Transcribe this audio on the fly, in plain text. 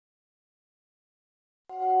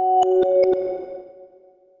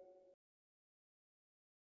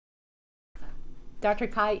Dr.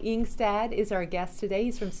 Kai Engstad is our guest today.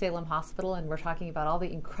 He's from Salem Hospital, and we're talking about all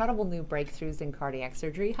the incredible new breakthroughs in cardiac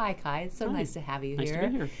surgery. Hi, Kai. It's so nice to have you here. Nice to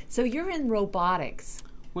be here. So you're in robotics.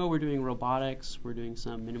 Well, we're doing robotics, we're doing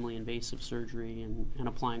some minimally invasive surgery, and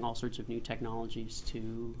applying all sorts of new technologies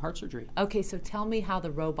to heart surgery. Okay, so tell me how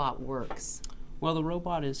the robot works. Well, the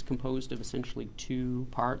robot is composed of essentially two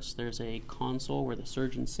parts. There's a console where the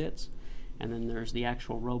surgeon sits, and then there's the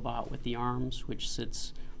actual robot with the arms, which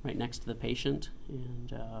sits right next to the patient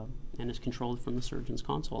and is controlled from the surgeon's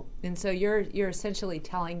console. And so you're essentially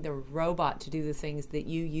telling the robot to do the things that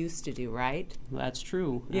you used to do, right? That's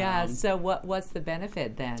true. Yeah, so what's the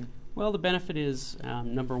benefit then? Well, the benefit is,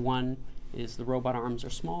 number one, is the robot arms are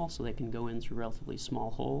small, so they can go in through relatively small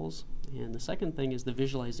holes. And the second thing is the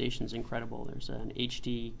visualization is incredible. There's an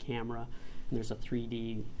HD camera, and there's a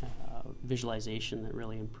 3D visualization that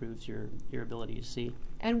really improves your ability to see.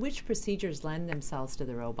 And which procedures lend themselves to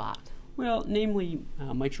the robot? Well, namely,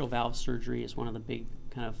 mitral valve surgery is one of the big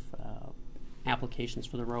kind of applications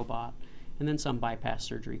for the robot. And then some bypass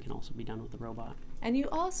surgery can also be done with the robot. And you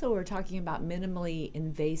also were talking about minimally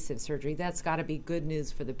invasive surgery. That's got to be good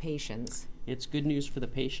news for the patients. It's good news for the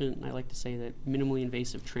patient. I like to say that minimally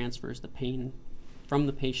invasive transfers the pain from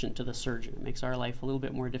the patient to the surgeon. It makes our life a little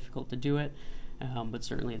bit more difficult to do it, but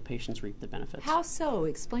certainly the patients reap the benefits. How so?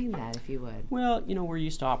 Explain that if you would. Well, you know, we're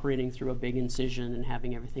used to operating through a big incision and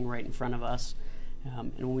having everything right in front of us.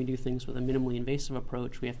 And when we do things with a minimally invasive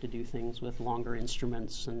approach, we have to do things with longer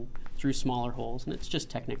instruments and through smaller holes, and it's just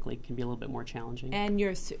technically can be a little bit more challenging. And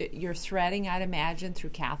you're threading, I'd imagine,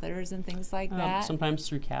 through catheters and things like that? Sometimes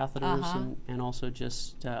through catheters and also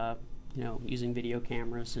just you know, using video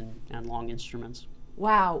cameras and long instruments.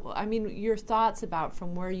 Wow. I mean, your thoughts about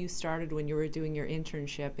from where you started when you were doing your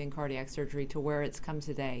internship in cardiac surgery to where it's come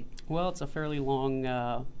today? Well, it's a fairly long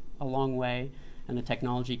way. And the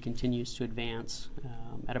technology continues to advance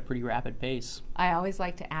at a pretty rapid pace. I always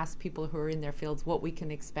like to ask people who are in their fields what we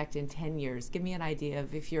can expect in 10 years. Give me an idea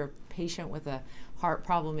of if you're a patient with a heart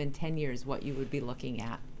problem in 10 years, what you would be looking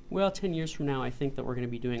at. Well, 10 years from now, I think that we're going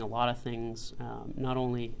to be doing a lot of things, not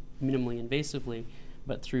only minimally invasively,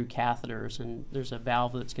 but through catheters. And there's a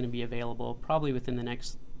valve that's going to be available probably within the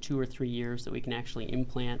next 2 or 3 years that we can actually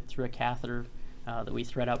implant through a catheter that we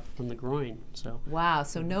thread up from the groin. So wow,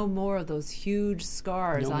 so no more of those huge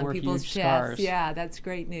scars on people's chests. Scars. Yeah, that's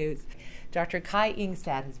great news. Dr. Kai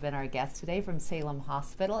Engstad has been our guest today from Salem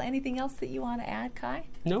Hospital. Anything else that you want to add, Kai?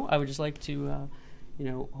 No, I would just like to you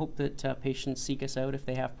know, hope that patients seek us out if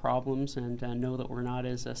they have problems and know that we're not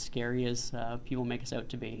as scary as people make us out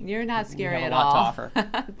to be. You're not scary at all. We have a lot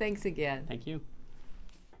to offer. Thanks again. Thank you.